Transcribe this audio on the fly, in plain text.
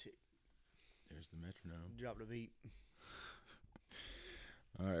There's the metronome. Drop the beat.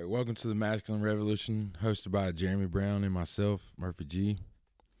 All right, welcome to the Masculine Revolution, hosted by Jeremy Brown and myself, Murphy G.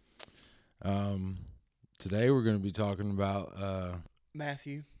 Today we're going to be talking about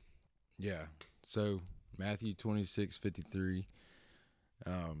Matthew. So Matthew 26:53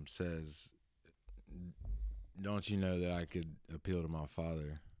 says, "Don't you know that I could appeal to my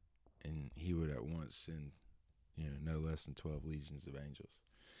Father, and He would at once send, no less than 12 legions of angels."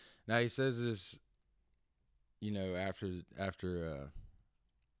 Now he says this, after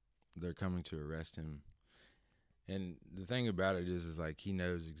they're coming to arrest him. And the thing about it is like he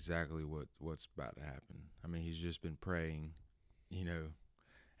knows exactly what's about to happen. I mean, he's just been praying,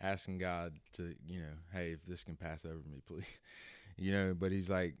 asking God to, hey, if this can pass over me, please. But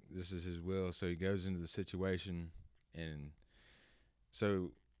he's like, this is his will. So he goes into the situation. And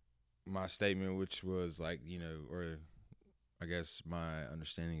so my statement, which was like, or I guess my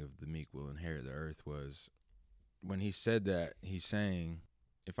understanding of the meek will inherit the earth, was when he said that, he's saying,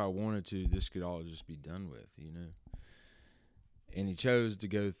 if I wanted to, this could all just be done with, And he chose to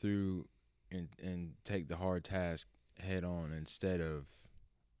go through and take the hard task head on instead of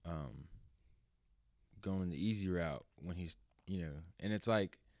going the easy route when he's, and it's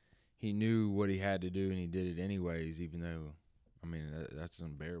like he knew what he had to do and he did it anyways, even though, I mean, that's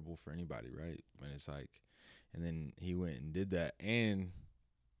unbearable for anybody, right? And it's like, and then he went and did that and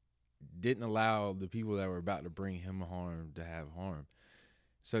didn't allow the people that were about to bring him harm to have harm.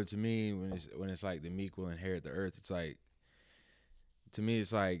 So to me, when it's like the meek will inherit the earth, it's like, to me,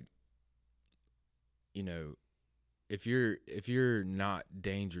 it's like, if you're not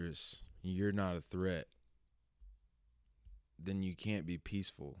dangerous, you're not a threat, then you can't be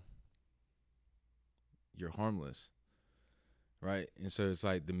peaceful. You're harmless, right? And so it's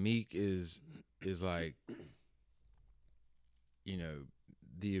like the meek is like,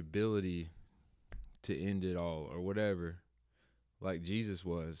 the ability to end it all or whatever, like Jesus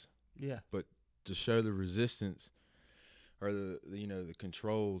was. Yeah. But to show the resistance or the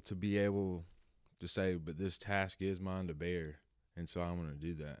control to be able to say, but this task is mine to bear, and so I'm going to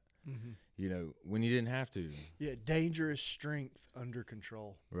do that. Mm-hmm. When you didn't have to. Yeah, dangerous strength under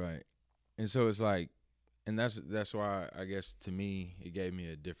control. Right. And so it's like, and that's why I guess to me it gave me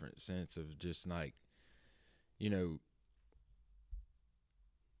a different sense of just like,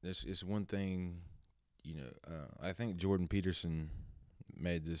 it's one thing, I think Jordan Peterson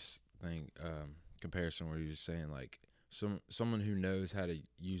made this comparison where he was saying like someone who knows how to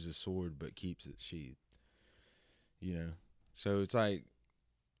use a sword but keeps it sheathed, so it's like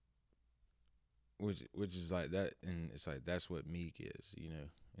which is like that, and it's like that's what meek is,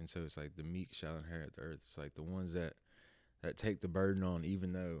 and so it's like the meek shall inherit the earth. It's like the ones that take the burden on,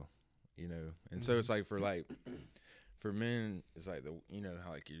 even though, and so it's like for men, it's like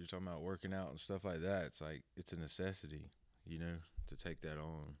how like you're talking about working out and stuff like that. It's like it's a necessity, to take that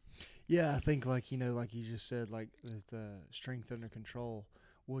on. Yeah, I think like like you just said, like the strength under control.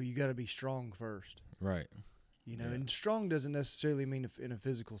 Well, you got to be strong first, Right? Yeah. And strong doesn't necessarily mean in a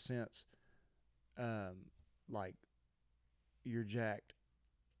physical sense, like you're jacked,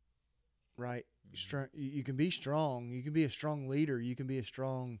 right? Mm-hmm. You can be strong. You can be a strong leader. You can be a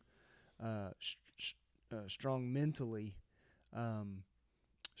strong, strong mentally,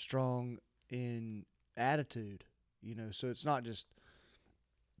 strong in attitude. So it's not just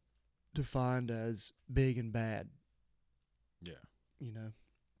defined as big and bad. Yeah.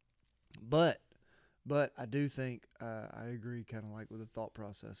 But I do think I agree kind of like with the thought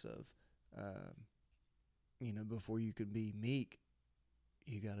process of, before you can be meek,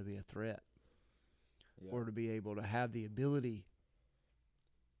 you got to be a threat, or to be able to have the ability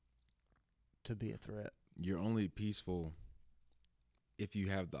to be a threat. You're only peaceful if you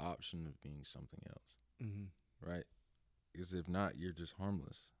have the option of being something else, right? Because if not, you're just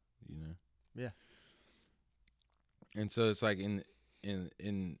harmless, Yeah. And so it's like in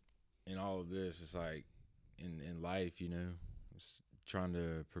all of this, it's like in life, it's trying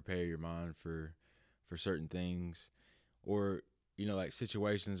to prepare your mind for certain things, or like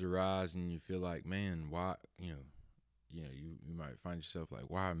situations arise and you feel like, man, why, you might find yourself like,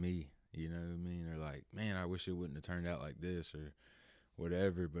 why me? You know what I mean? Or like, man, I wish it wouldn't have turned out like this or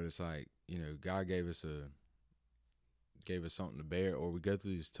whatever. But it's like, God gave us something to bear, or we go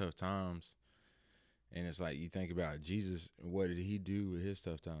through these tough times. And it's like you think about Jesus, what did he do with his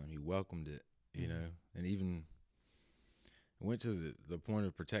tough time? He welcomed it, and even went to the point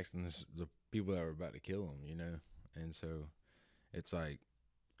of protecting the people that were about to kill him, And so it's like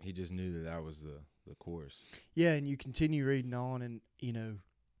he just knew that was the course. Yeah, and you continue reading on, and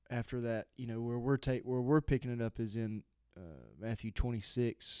after that, where we're picking it up is in Matthew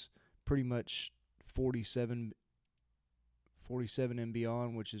 26, pretty much 47 and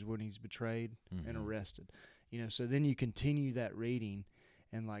beyond, which is when he's betrayed and arrested. You know, so then you continue that reading,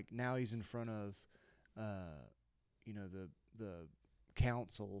 and like now he's in front of, you know, the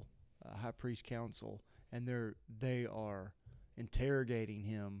council, high priest council, and they are interrogating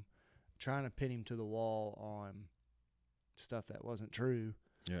him, trying to pin him to the wall on stuff that wasn't true.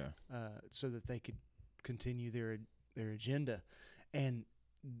 Yeah. So that they could continue their agenda, and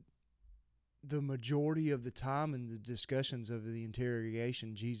the majority of the time in the discussions of the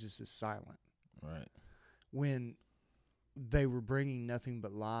interrogation, Jesus is silent. Right. When they were bringing nothing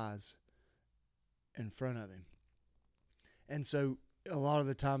but lies in front of him. And so a lot of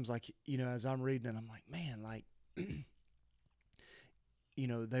the times, like, you know, as I'm reading it, I'm like, man, like, you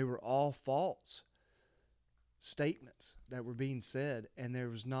know, they were all false statements that were being said, and there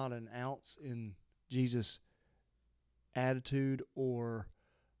was not an ounce in Jesus' attitude or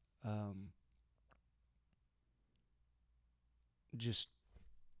just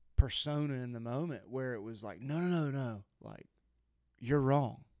persona in the moment where it was like, no, like, you're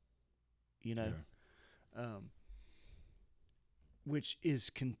wrong, you know. Yeah. Which is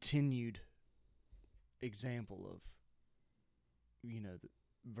continued example of, you know, the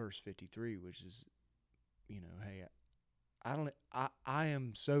verse 53, which is, you know, hey, I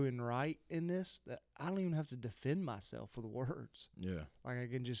am so in right in this that I don't even have to defend myself with words. Yeah. Like, I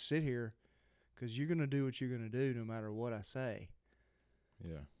can just sit here because you're going to do what you're going to do no matter what I say.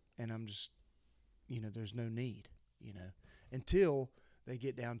 Yeah. And I'm just, you know, there's no need, you know, until they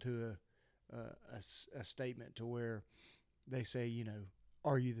get down to a statement to where they say, you know,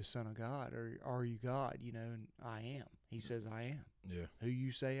 are you the Son of God, or are you God? You know, and I am. He says, I am. Yeah. Who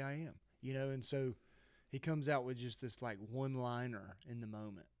you say I am, you know, and so he comes out with just this like one-liner in the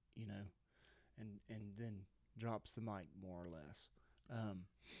moment, you know, and then drops the mic more or less.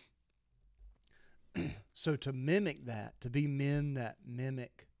 So to mimic that, to be men that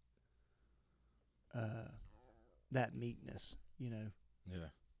mimic that meekness, you know. Yeah.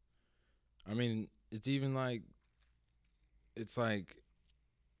 I mean, it's even like, it's like,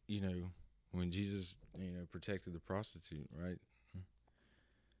 you know, when Jesus, you know, protected the prostitute, right?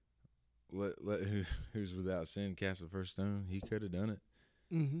 Let who's without sin cast the first stone. He could have done it,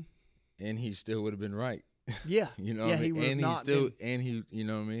 and he still would have been right. Yeah, you know, yeah, what I he mean? would have not been. And he, you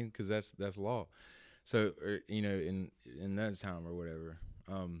know what I mean? Because that's law. So, you know, in that time or whatever.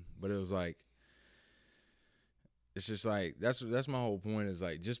 But it was like, it's just like that's my whole point. Is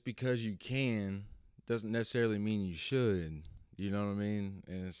like, just because you can doesn't necessarily mean you should. You know what I mean?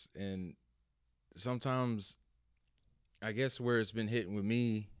 And sometimes, I guess where it's been hitting with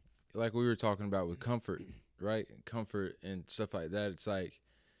me, like we were talking about with comfort, right? Comfort and stuff like that. It's like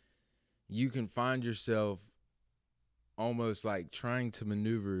you can find yourself almost like trying to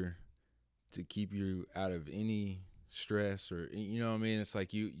maneuver to keep you out of any stress, or, you know what I mean? It's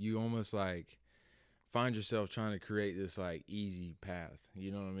like you almost like find yourself trying to create this like easy path.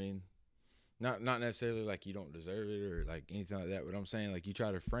 You know what I mean? Not necessarily like you don't deserve it or like anything like that, but I'm saying like you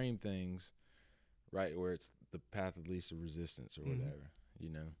try to frame things right where it's the path of least of resistance or whatever,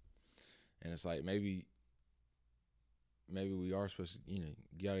 you know? And it's like maybe we are supposed to, you know,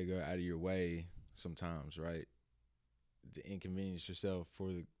 you got to go out of your way sometimes, right? To inconvenience yourself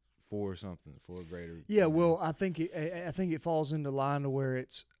for something, for a greater. Yeah, well, I think it falls into line to where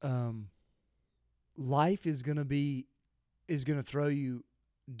it's life is gonna throw you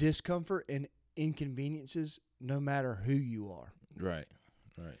discomfort and inconveniences no matter who you are. Right.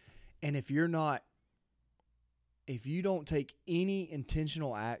 And if you don't take any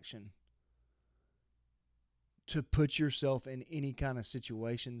intentional action to put yourself in any kind of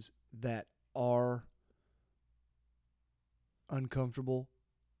situations that are uncomfortable,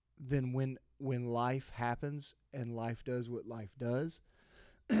 then when life happens and life does what life does,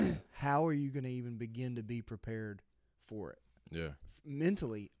 how are you going to even begin to be prepared for it? Yeah.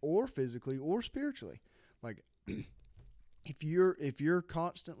 Mentally or physically or spiritually. Like if you're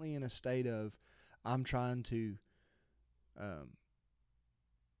constantly in a state of, I'm trying to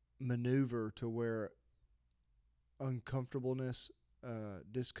maneuver to where uncomfortableness,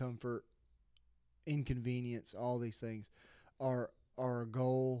 discomfort, inconvenience, all these things are a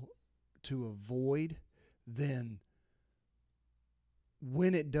goal to avoid, then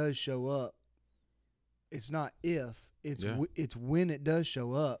when it does show up, it's not if, it's it's when it does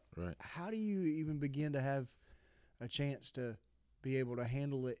show up. Right. How do you even begin to have a chance to be able to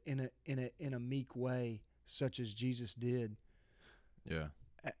handle it in a meek way, such as Jesus did? Yeah.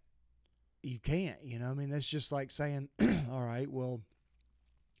 You can't, you know. I mean, that's just like saying, all right, well,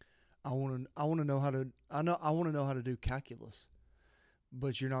 I want to know how to do calculus,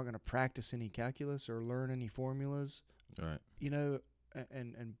 but you're not going to practice any calculus or learn any formulas, Right. you know,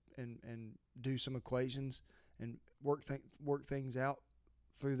 and do some equations and work things out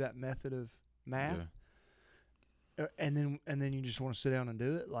through that method of math. Yeah. And then you just want to sit down and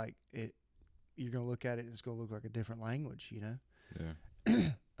do it. Like you're going to look at it and it's going to look like a different language, you know?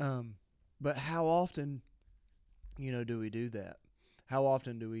 Yeah. But how often, you know, do we do that? How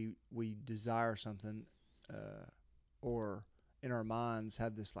often do we desire something, or in our minds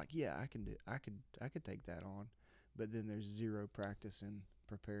have this like, yeah, I could take that on, but then there's zero practice in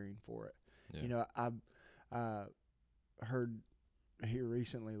preparing for it. Yeah. You know, I heard here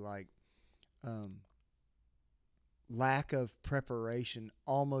recently, like, lack of preparation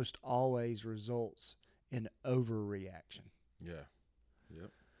almost always results in overreaction. Yeah.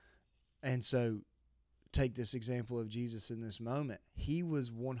 Yep. And so take this example of Jesus in this moment. He was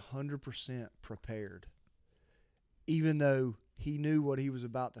 100% prepared. Even though he knew what he was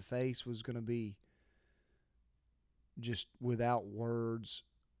about to face was going to be just without words,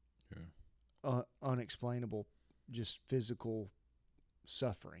 unexplainable, just physical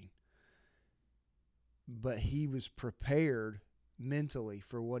suffering. But he was prepared mentally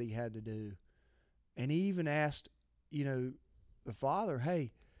for what he had to do. And he even asked, you know, the Father,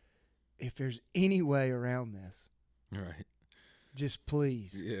 hey, if there's any way around this, Right. just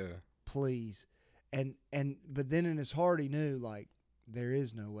please, please. But then in his heart he knew, like, there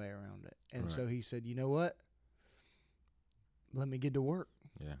is no way around it. And so he said, you know what? Let me get to work.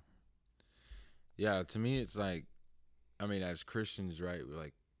 Yeah. Yeah, to me it's like, I mean, as Christians, right, we're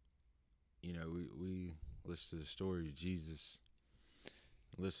like, you know, we listen to the story of Jesus,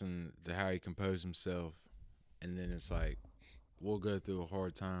 listen to how he composed himself, and then it's like we'll go through a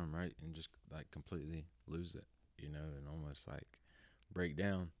hard time, right, and just like completely lose it, you know, and almost like break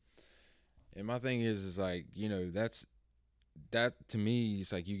down. And my thing is like, you know, that to me,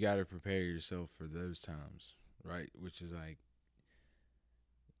 it's like you got to prepare yourself for those times, right? Which is like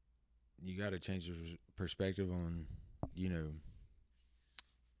you got to change your perspective on, you know,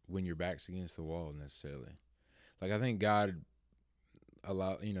 when your back's against the wall necessarily. Like I think God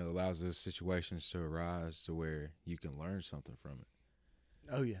allows those situations to arise to where you can learn something from it.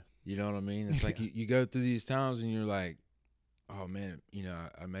 Oh, yeah. You know what I mean? It's like you go through these times and you're like, oh man, you know,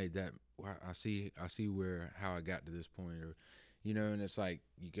 I made that. I see how I got to this point, or, you know, and it's like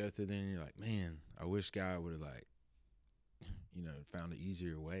you go through there and you're like, man, I wish God would have like, you know, found an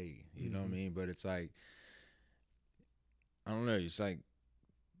easier way. You know what I mean? But it's like, I don't know. It's like,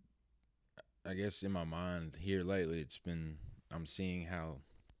 I guess in my mind here lately, I'm seeing how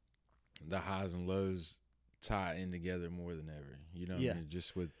the highs and lows tie in together more than ever. You know what I mean?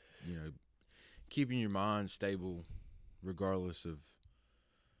 Just with, you know, keeping your mind stable regardless of,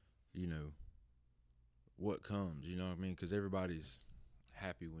 you know, what comes. You know what I mean? Because everybody's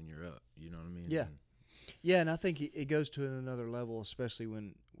happy when you're up. You know what I mean? Yeah. Yeah, and I think it goes to another level, especially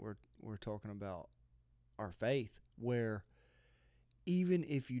when we're talking about our faith, where even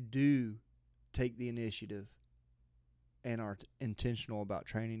if you do take the initiative and are intentional about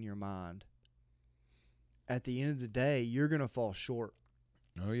training your mind, at the end of the day, you're going to fall short.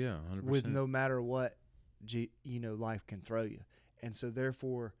 Oh, yeah, 100%. With no matter what, you know, life can throw you. And so,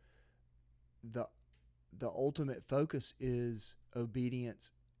 therefore, the ultimate focus is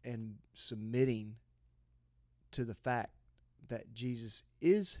obedience and submitting to the fact that Jesus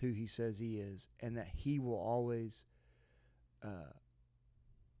is who he says he is, and that he will always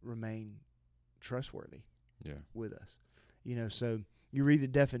remain trustworthy with us. You know, so you read the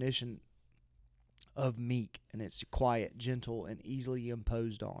definition of meek, and it's quiet, gentle, and easily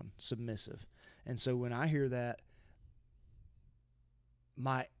imposed on, submissive. And so when I hear that,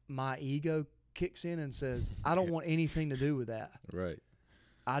 my ego kicks in and says, I don't want anything to do with that. Right.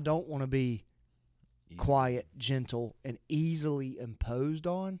 I don't want to be quiet, gentle, and easily imposed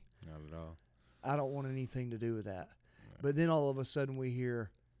on. Not at all. I don't want anything to do with that. No. But then all of a sudden we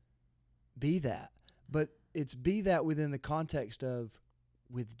hear, be that. But it's be that within the context of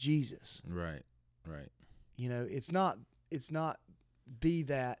with Jesus. Right. Right. You know, it's not be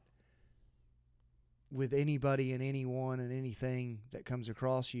that with anybody and anyone and anything that comes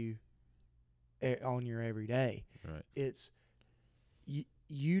across you on your everyday. Right. It's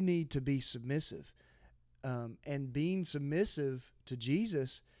you need to be submissive. And being submissive to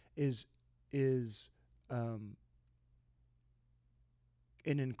Jesus is an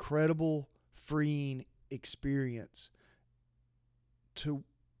incredible freeing experience to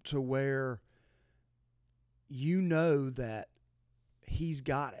where you know that he's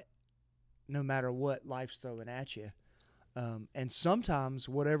got it no matter what life's throwing at you. And sometimes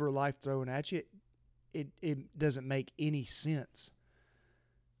whatever life throwing at you, it doesn't make any sense.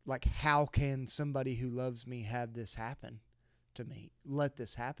 like, how can somebody who loves me have this happen to me? Let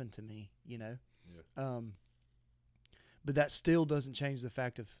this happen to me, you know? Yeah. But that still doesn't change the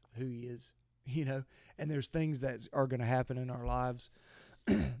fact of who he is, you know? And there's things that are going to happen in our lives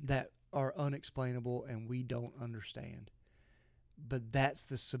that are unexplainable and we don't understand. But that's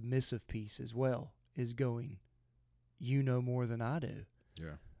the submissive piece as well, is going, you know more than I do.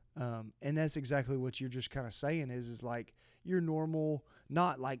 Yeah. And that's exactly what you're just kind of saying is like your normal,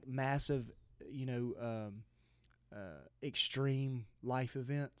 not like massive, you know, extreme life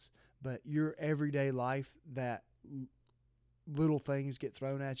events, but your everyday life that little things get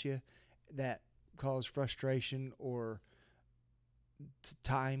thrown at you that cause frustration or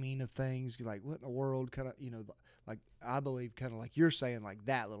timing of things, like what in the world, kind of, you know, like I believe kind of like you're saying, like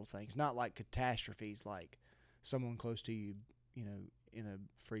that little things, not like catastrophes, like someone close to you, you know, in a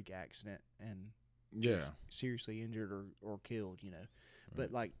freak accident and Yeah. seriously injured or killed, you know, Right.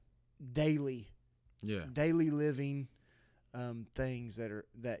 but like daily living things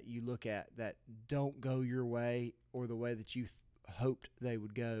that you look at that don't go your way or the way that you hoped they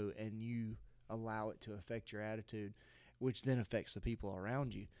would go, and you allow it to affect your attitude, which then affects the people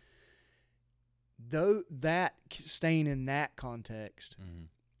around you. Though that staying in that context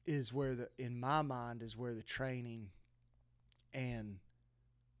is where in my mind is where the training and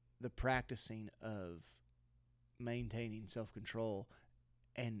the practicing of maintaining self-control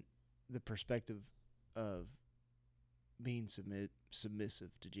and the perspective of being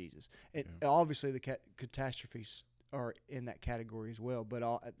submissive to Jesus. And obviously the catastrophes are in that category as well, but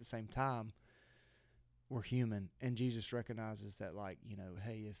all at the same time, we're human, and Jesus recognizes that, like, you know,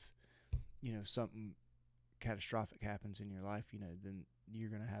 hey, if, you know, something catastrophic happens in your life, you know, then you're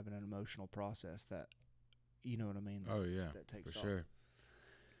going to have an emotional process that, you know what I mean? Oh yeah, that takes for off. sure.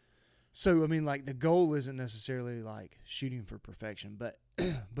 So, I mean, like, the goal isn't necessarily like shooting for perfection, but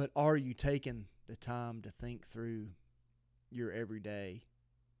but are you taking the time to think through your everyday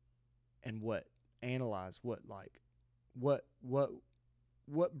and analyze what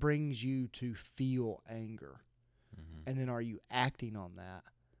brings you to feel anger, and then are you acting on that,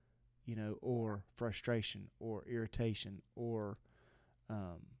 you know, or frustration or irritation or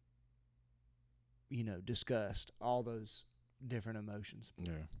you know, disgust, all those different emotions.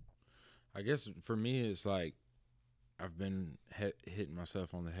 Yeah. I guess for me, it's like I've been hitting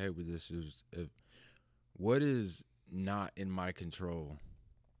myself on the head with this. Is what is not in my control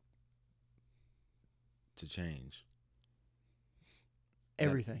to change?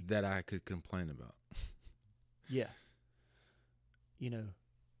 Everything that I could complain about. Yeah. You know,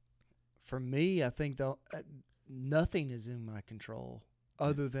 for me, I think though nothing is in my control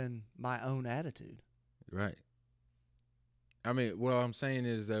other than my own attitude. Right. I mean, what I'm saying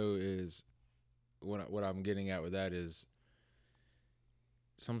is though is what I'm getting at with that is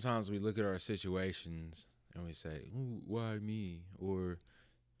sometimes we look at our situations and we say, "Ooh, why me?" Or,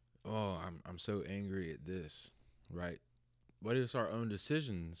 "Oh, I'm so angry at this." Right? But it's our own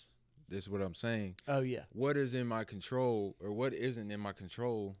decisions. This is what I'm saying. Oh yeah. What is in my control or what isn't in my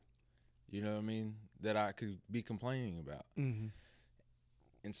control? You know what I mean? That I could be complaining about. Mm-hmm.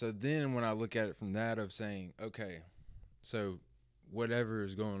 And so then when I look at it from that of saying, okay, so whatever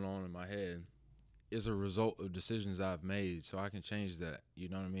is going on in my head is a result of decisions I've made, so I can change that. You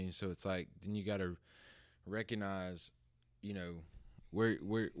know what I mean? So it's like then you got to recognize, you know, where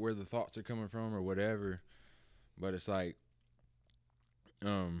the thoughts are coming from or whatever. But it's like,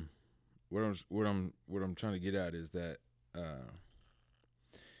 what I'm trying to get at is that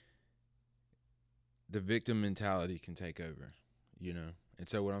the victim mentality can take over, you know. And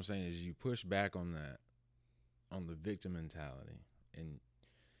so what I'm saying is you push back on that, on the victim mentality, and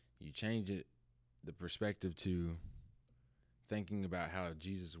you change it, the perspective to thinking about how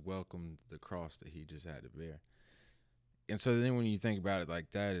Jesus welcomed the cross that he just had to bear. And so then when you think about it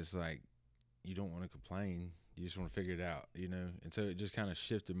like that, it's like you don't want to complain. You just want to figure it out, you know? And so it just kind of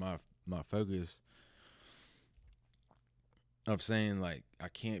shifted my focus of saying, like, I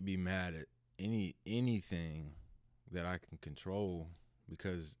can't be mad at anything that I can control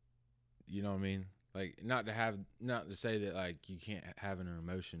because, you know what I mean? Like, not to say that, like, you can't have an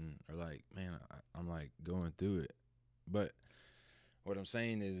emotion or, like, man, I'm, like, going through it. But what I'm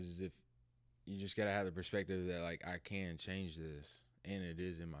saying is if you just got to have the perspective that, like, I can change this and it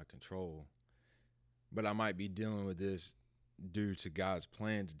is in my control. But I might be dealing with this due to God's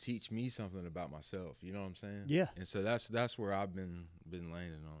plan to teach me something about myself. You know what I'm saying? Yeah. And so that's where I've been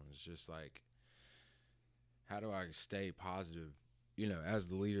landing on. It's just like, how do I stay positive? You know, as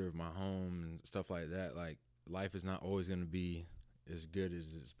the leader of my home and stuff like that, like, life is not always going to be as good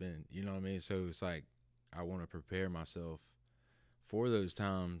as it's been. You know what I mean? So it's like I want to prepare myself for those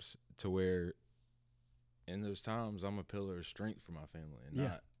times, to where in those times I'm a pillar of strength for my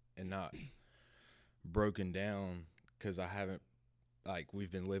family, and not broken down because I haven't, like,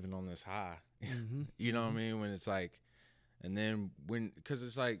 we've been living on this high. Mm-hmm. You know what I mean? When it's like, and then because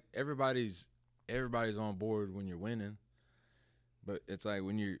it's like everybody's on board when you're winning, but it's like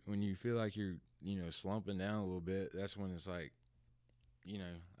when you feel like you're, slumping down a little bit, that's when it's like,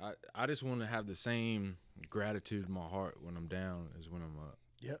 I just want to have the same gratitude in my heart when I'm down as when I'm up.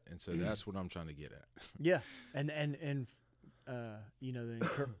 Yep. And so that's what I'm trying to get at. Yeah. And the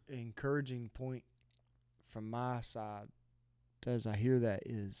encouraging point from my side, as I hear that,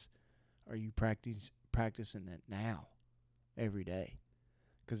 is, are you practicing it now, every day?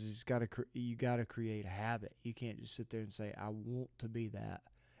 Because you got to create a habit. You can't just sit there and say, I want to be that,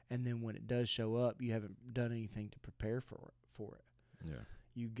 and then when it does show up, you haven't done anything to prepare for it. Yeah.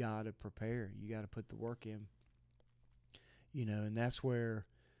 You got to prepare. You got to put the work in. And that's where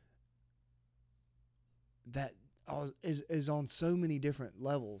that is on so many different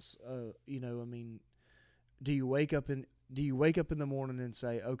levels. Do you wake up in the morning and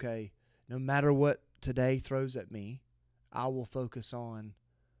say, okay, no matter what today throws at me, I will focus on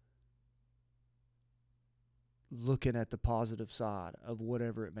looking at the positive side of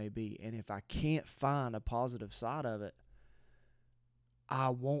whatever it may be. And if I can't find a positive side of it, I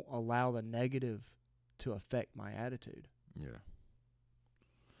won't allow the negative to affect my attitude. Yeah.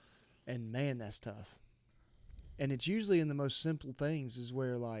 And man, that's tough. And it's usually in the most simple things is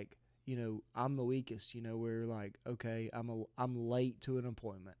where, like, I'm the weakest, where, like, okay, I'm late to an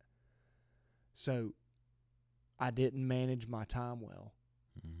appointment. So I didn't manage my time well.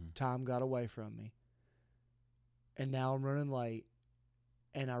 Mm-hmm. Time got away from me. And now I'm running late,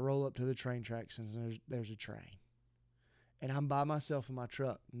 and I roll up to the train tracks, and there's a train. And I'm by myself in my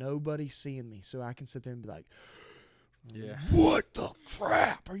truck. Nobody's seeing me, so I can sit there and be like, yeah, what the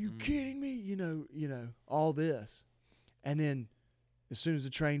crap? Are you kidding me? All this. And then as soon as the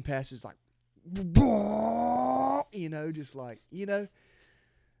train passes, like, just like,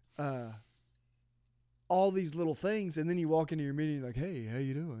 all these little things, and then you walk into your meeting like, hey, how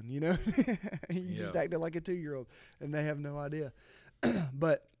you doing? You just acting like a 2-year-old, and they have no idea.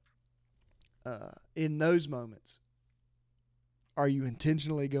 But in those moments, are you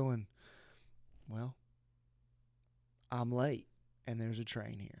intentionally going, well, I'm late, and there's a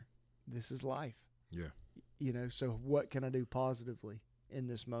train here. This is life. Yeah. So what can I do positively in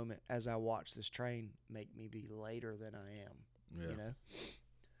this moment as I watch this train make me be later than I am?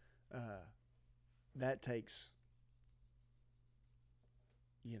 Yeah. That takes,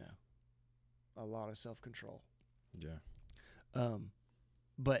 a lot of self-control. Yeah.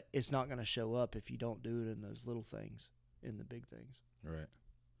 But it's not going to show up if you don't do it in those little things, in the big things. Right.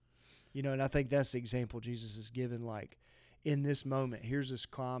 And I think that's the example Jesus has given. Like, in this moment, here's this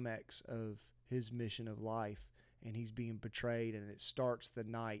climax of his mission of life, and he's being betrayed, and it starts the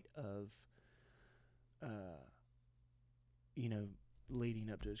night of, leading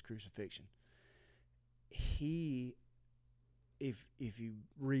up to his crucifixion. If you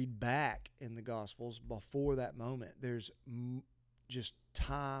read back in the Gospels before that moment, there's just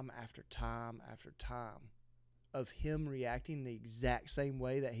time after time after time of him reacting the exact same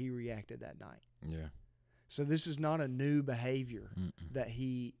way that he reacted that night. Yeah. So this is not a new behavior that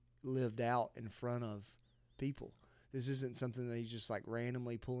he lived out in front of people. This isn't something that he's just like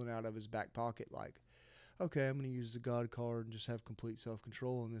randomly pulling out of his back pocket, like, okay, I'm going to use the God card and just have complete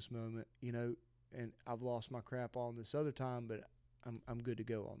self-control in this moment, and I've lost my crap on this other time, but I'm good to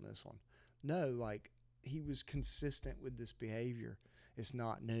go on this one. No, like, he was consistent with this behavior. It's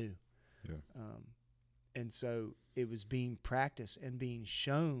not new. Yeah. And so it was being practiced and being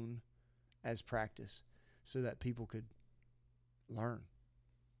shown as practice so that people could learn.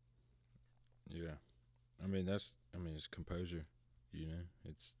 Yeah. It's composure,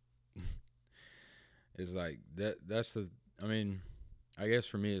 it's, it's like that's I guess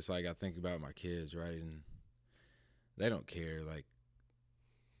for me, it's like, I think about my kids, right? And they don't care. Like,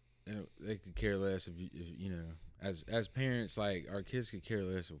 they could care less if as parents, like, our kids could care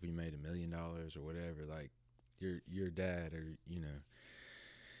less if we made $1 million or whatever, like, your dad, or,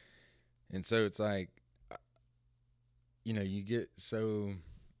 and so it's like, you get so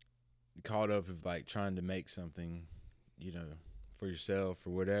caught up of, like, trying to make something, for yourself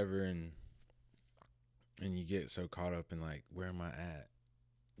or whatever, and you get so caught up in, like, where am I at?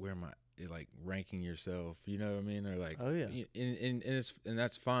 Where am I? Like, ranking yourself, you know what I mean? Or, like, oh yeah, and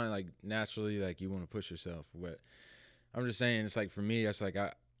that's fine. Like, naturally, like, you want to push yourself, but I'm just saying, it's like, for me, it's like,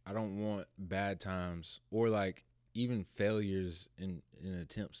 I don't want bad times, or, like, even failures in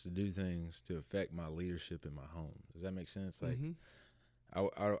attempts to do things to affect my leadership in my home. Does that make sense? Like,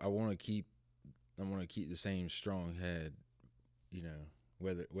 I want to keep the same strong head, you know,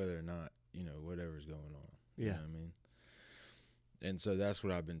 whether or not, you know, whatever's going on. Yeah. You know what I mean? And so that's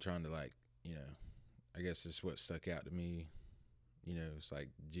what I've been trying to, like, you know, I guess it's what stuck out to me. You know, it's like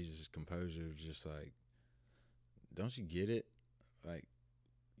Jesus' composure was just like, don't you get it? Like,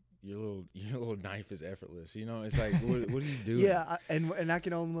 your little knife is effortless. You know, it's like, what are you doing? Yeah, and I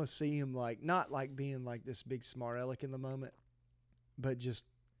can almost see him, like, not like being like this big smart aleck in the moment, but just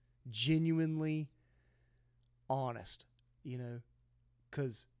genuinely honest, you know,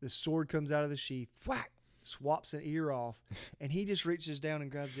 because the sword comes out of the sheath, whack, swaps an ear off, and he just reaches down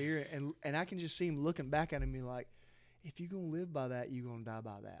and grabs the ear, and I can just see him looking back at him and be like, if you're going to live by that, you're going to die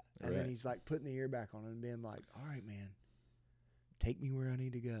by that. And then he's like putting the ear back on and being like, all right, man, take me where I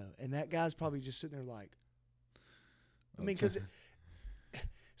need to go. And that guy's probably just sitting there like, I mean, because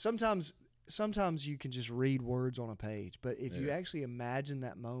sometimes you can just read words on a page, but if you actually imagine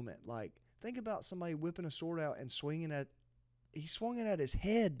that moment, like, think about somebody whipping a sword out and he swung it at his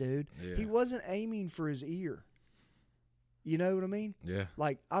head, dude. Yeah. He wasn't aiming for his ear. You know what I mean? Yeah.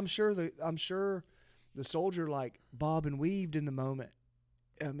 Like, I'm sure the soldier, like, bob and weaved in the moment.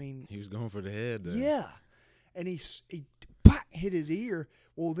 I mean, he was going for the head, though. Yeah. And he hit his ear.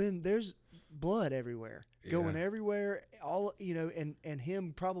 Well, then there's blood everywhere, going everywhere. All, you know, and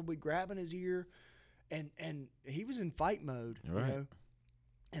him probably grabbing his ear, and he was in fight mode, right. You know.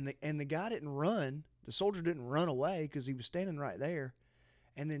 And the guy didn't run. The soldier didn't run away because he was standing right there.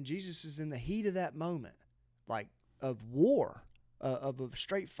 And then Jesus is in the heat of that moment, like, of war, of a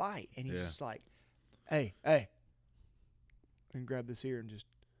straight fight, and he's just like, hey, and grab this ear and just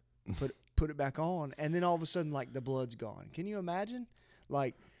put it back on, and then all of a sudden, like, the blood's gone. Can you imagine?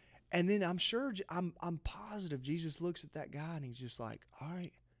 Like, and then I'm positive Jesus looks at that guy and he's just like, all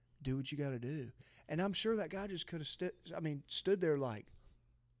right, do what you got to do. And I'm sure that guy just could have stood there like,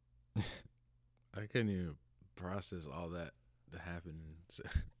 I couldn't even process all that to happen. So.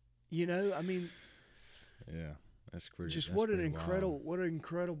 You know, I mean, yeah, that's pretty. Just that's what pretty an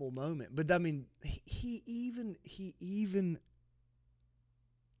incredible moment. But I mean, he even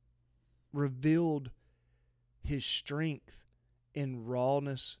revealed his strength in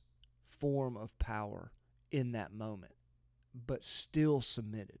rawness form of power in that moment, but still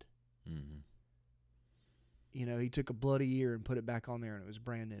submitted. Mm-hmm. You know, he took a bloody ear and put it back on there, and it was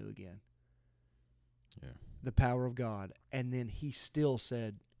brand new again. Yeah. The power of God. And then he still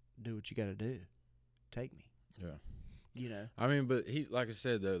said, do what you got to do. Take me. Yeah. You know? I mean, but he, like I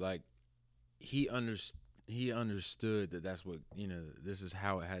said, though, like, he understood that that's what, you know, this is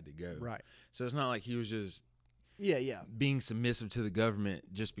how it had to go. Right. So it's not like he was just yeah being submissive to the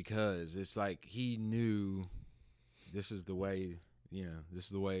government just because. It's like he knew this is the way, you know, this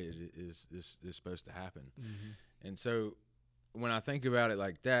is the way it is supposed to happen. Mm-hmm. And so when I think about it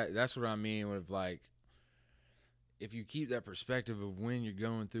like that, that's what I mean with, like, if you keep that perspective of when you're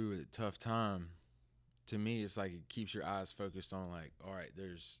going through a tough time, to me, it's like it keeps your eyes focused on, like, all right,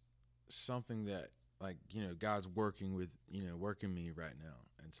 there's something that, like, you know, God's working me right now.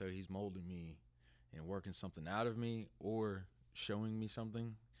 And so he's molding me and working something out of me or showing me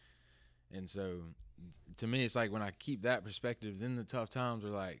something. And so to me, it's like when I keep that perspective, then the tough times are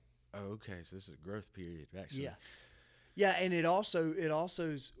like, oh, okay, so this is a growth period, actually. Yeah. Yeah, and it also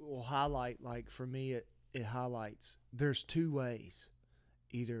will highlight, like, for me, it highlights there's two ways,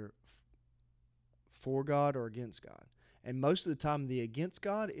 either for God or against God. And most of the time, the against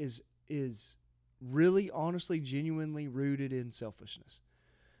God is really, honestly, genuinely rooted in selfishness,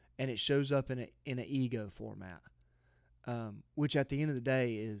 and it shows up in an ego format, which at the end of the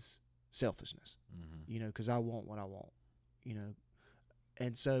day is selfishness. Mm-hmm. You know, because I want what I want. You know,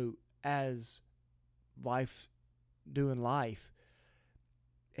 and so as doing life,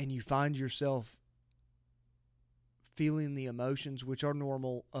 and you find yourself feeling the emotions which are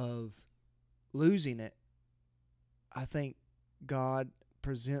normal of losing it, I think God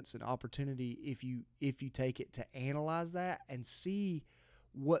presents an opportunity if you take it to analyze that and see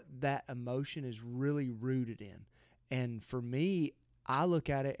what that emotion is really rooted in. And for me, I look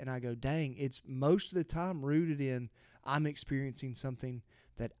at it and I go, dang, it's most of the time rooted in I'm experiencing something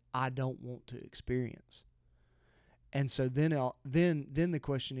that I don't want to experience. And so then the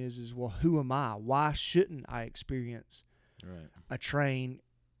question is well, who am I? Why shouldn't I experience a train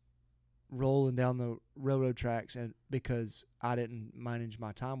rolling down the railroad tracks and because I didn't manage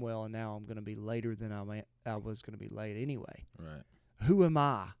my time well, and now I'm going to be later than I was going to be late anyway? Right. Who am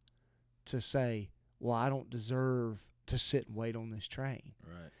I to say, well, I don't deserve to sit and wait on this train?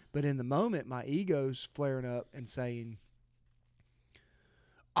 Right. But in the moment, my ego's flaring up and saying,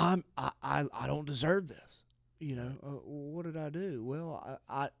 I don't deserve this. You know, what did I do? Well,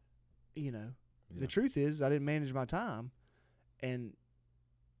 you know, the truth is I didn't manage my time. And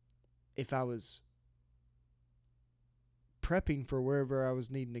if I was prepping for wherever I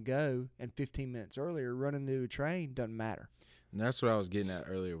was needing to go and 15 minutes earlier running to a train, doesn't matter. And that's what I was getting at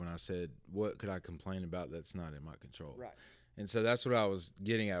earlier when I said, what could I complain about that's not in my control? Right. And so that's what I was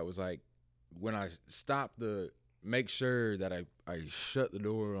getting at, was like, when I stop make sure that I shut the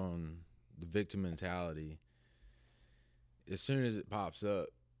door on the victim mentality, as soon as it pops up,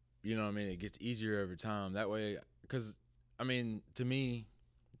 you know what I mean, it gets easier over time. That way, because, I mean, to me,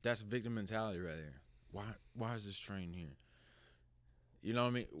 that's victim mentality right there. Why is this train here? You know what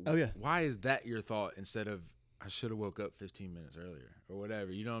I mean? Oh, yeah. Why is that your thought instead of, I should have woke up 15 minutes earlier or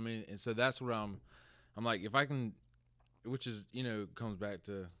whatever? You know what I mean? And so that's what I'm like, if I can, which is, you know, comes back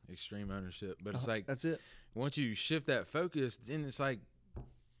to extreme ownership, but it's like, that's it. Once you shift that focus, then it's like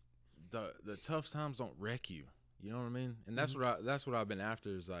the tough times don't wreck you. You know what I mean? And that's what I've been after,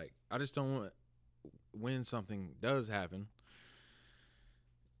 is like, I just don't want, when something does happen,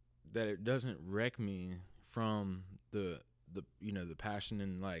 that it doesn't wreck me from the you know, the passion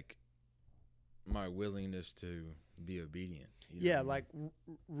and like my willingness to be obedient. You know Yeah, what I mean? like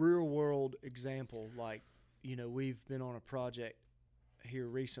real world example, like, you know, we've been on a project here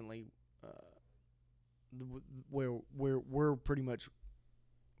recently where we're pretty much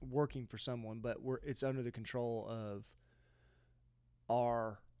working for someone, but it's under the control of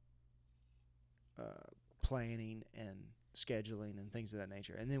our planning and scheduling and things of that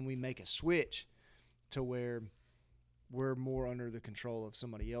nature. And then we make a switch to where we're more under the control of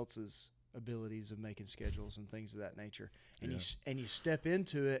somebody else's abilities of making schedules and things of that nature. And you step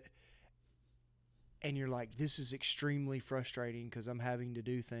into it and you're like, this is extremely frustrating because I'm having to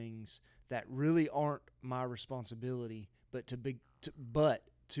do things that really aren't my responsibility, but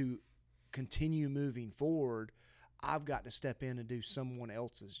to continue moving forward, I've got to step in and do someone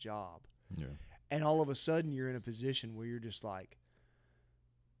else's job. Yeah. And all of a sudden you're in a position where you're just like,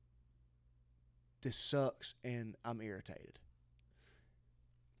 this sucks and I'm irritated.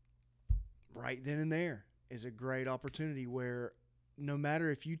 Right then and there is a great opportunity where no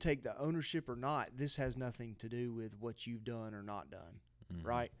matter if you take the ownership or not, this has nothing to do with what you've done or not done,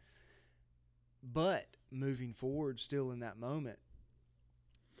 right? But moving forward still in that moment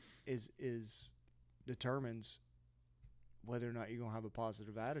is determines whether or not you're going to have a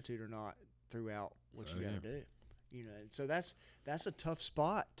positive attitude or not throughout what you got to do. You know, and so that's a tough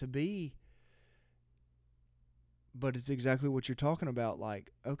spot to be. But it's exactly what you're talking about.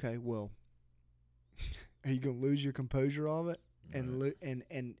 Like, okay, well, are you going to lose your composure of it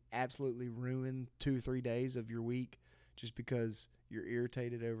and absolutely ruin 2 or 3 days of your week just because you're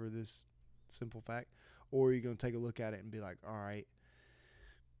irritated over this simple fact? Or are you going to take a look at it and be like, all right,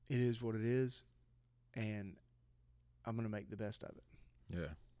 it is what it is, and I'm going to make the best of it?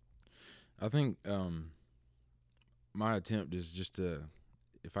 Yeah. I think my attempt is just to,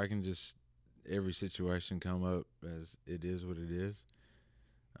 if I can just, every situation come up as it is what it is.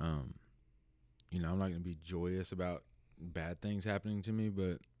 You know, I'm not going to be joyous about bad things happening to me,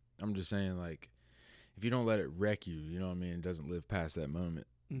 but I'm just saying, like, if you don't let it wreck you, you know what I mean, it doesn't live past that moment,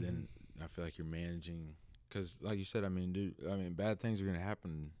 then I feel like you're managing. Because, like you said, I mean, bad things are going to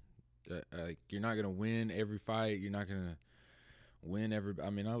happen. Like, you're not going to win every fight. You're not going to win every. I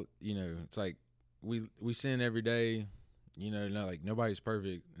mean, you know, it's like we sin every day. You know, like, nobody's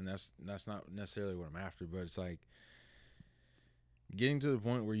perfect, and that's not necessarily what I'm after. But it's like getting to the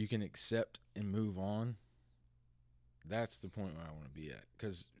point where you can accept and move on. That's the point where I want to be at.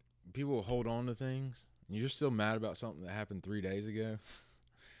 Because people will hold on to things, and you're still mad about something that happened 3 days ago.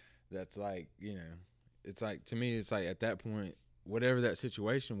 That's like, you know, it's like, to me, it's like at that point, whatever that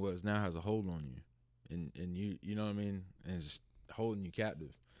situation was now has a hold on you, and you know what I mean, and it's just holding you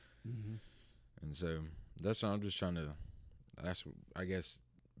captive. And so that's what I'm just trying to. That's what, I guess,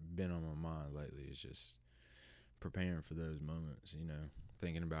 been on my mind lately, is just preparing for those moments, you know,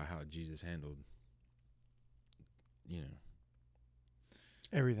 thinking about how Jesus handled, you know,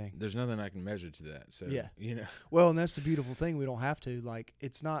 everything. There's nothing I can measure to that. So, yeah, you know. Well, and that's the beautiful thing. We don't have to. Like,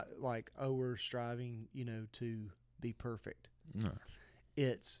 it's not like, oh, we're striving, you know, to be perfect. No.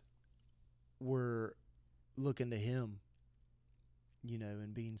 It's we're looking to Him, you know,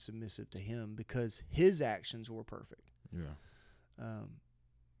 and being submissive to Him because His actions were perfect. Yeah.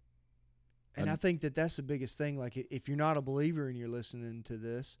 And I think that that's the biggest thing. Like, if you're not a believer and you're listening to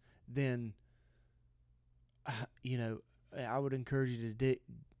this, then, you know, I would encourage you to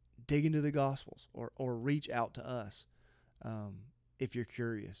dig into the Gospels or reach out to us. if you're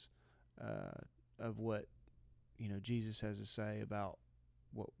curious of what Jesus has to say about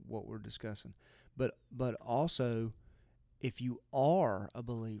what we're discussing. But also, if you are a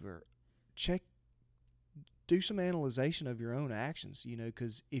believer, do some analyzation of your own actions,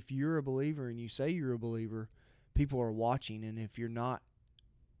 because if you're a believer and you say you're a believer, people are watching, and if you're not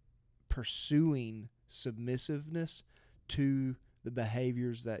pursuing submissiveness to the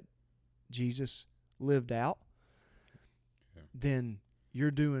behaviors that Jesus lived out, then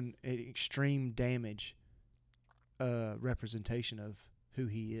you're doing an extreme damage representation of who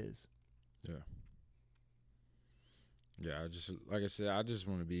he is. Yeah. Yeah, like I said, I just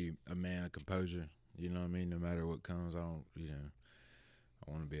want to be a man of composure. You know what I mean? No matter what comes, I want to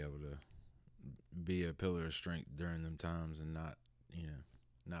be able to be a pillar of strength during them times and not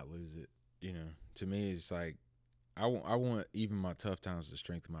lose it. To me, it's like I want even my tough times to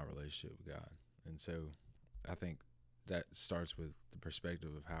strengthen my relationship with God. And so I think that starts with the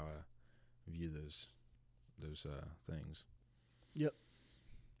perspective of how I view those things. Yep.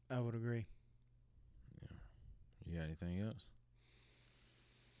 I would agree. Yeah. You got anything else?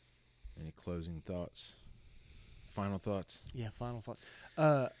 Any closing thoughts? Final thoughts? Yeah, final thoughts.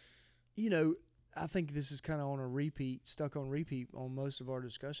 I think this is kind of stuck on repeat on most of our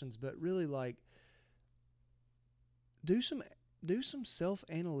discussions, but really, like, do some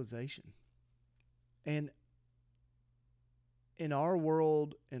self-analyzation. And in our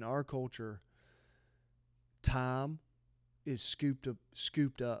world, in our culture, time is scooped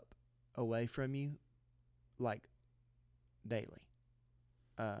up away from you, like, daily.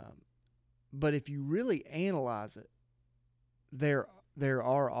 But if you really analyze it, there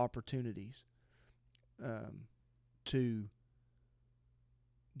are opportunities to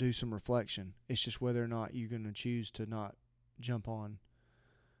do some reflection. It's just whether or not you're going to choose to not jump on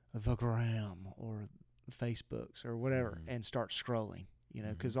the gram or Facebooks or whatever and start scrolling,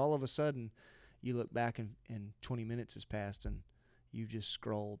 because all of a sudden you look back and 20 minutes has passed and you've just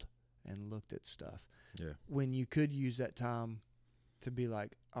scrolled and looked at stuff. Yeah. When you could use that time to be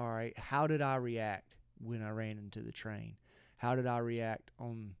like, all right, how did I react when I ran into the train? How did I react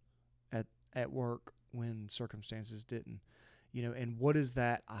at work when circumstances didn't? And what is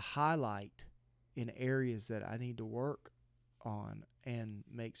that a highlight in areas that I need to work on and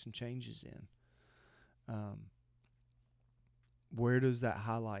make some changes in? Where does that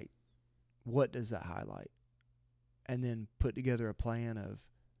highlight? What does that highlight? And then put together a plan of,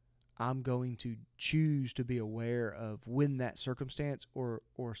 I'm going to choose to be aware of when that circumstance or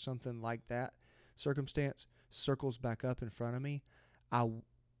something like that circumstance circles back up in front of me. I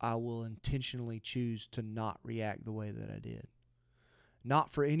will intentionally choose to not react the way that I did.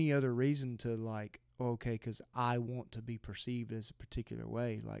 Not for any other reason to, like, okay, because I want to be perceived as a particular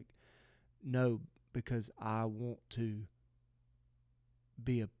way. Like, no, because I want to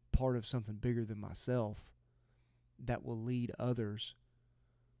be a part of something bigger than myself that will lead others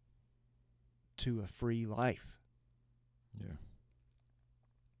to a free life. Yeah.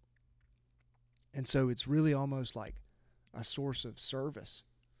 And so it's really almost like a source of service.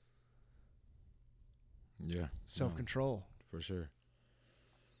 Yeah. Self-control. No, for sure.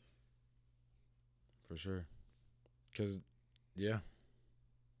 For sure. Because, yeah.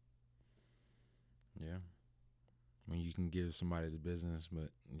 When you can give somebody the business,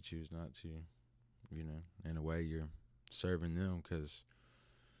 but you choose not to, in a way you're serving them because,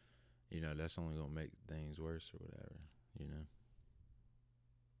 that's only going to make things worse or whatever,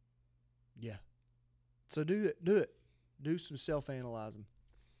 Yeah. So do it. Do some self-analyzing.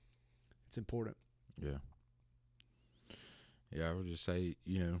 It's important. Yeah. Yeah, I would just say,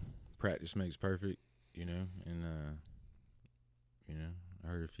 practice makes perfect, and, I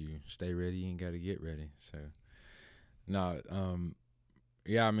heard if you stay ready, you ain't got to get ready. So,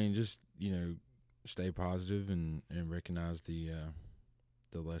 just, stay positive and recognize the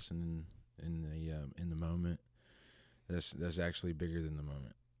lesson in the moment. That's actually bigger than the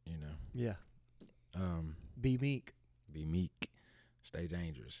moment, Yeah. Be meek. Be meek. Stay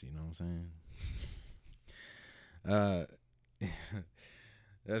dangerous, you know what I'm saying?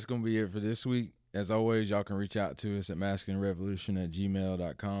 That's going to be it for this week. As always, y'all can reach out to us at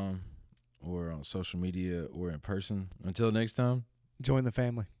masculinerevolution@gmail.com or on social media or in person. Until next time. Join the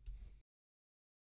family.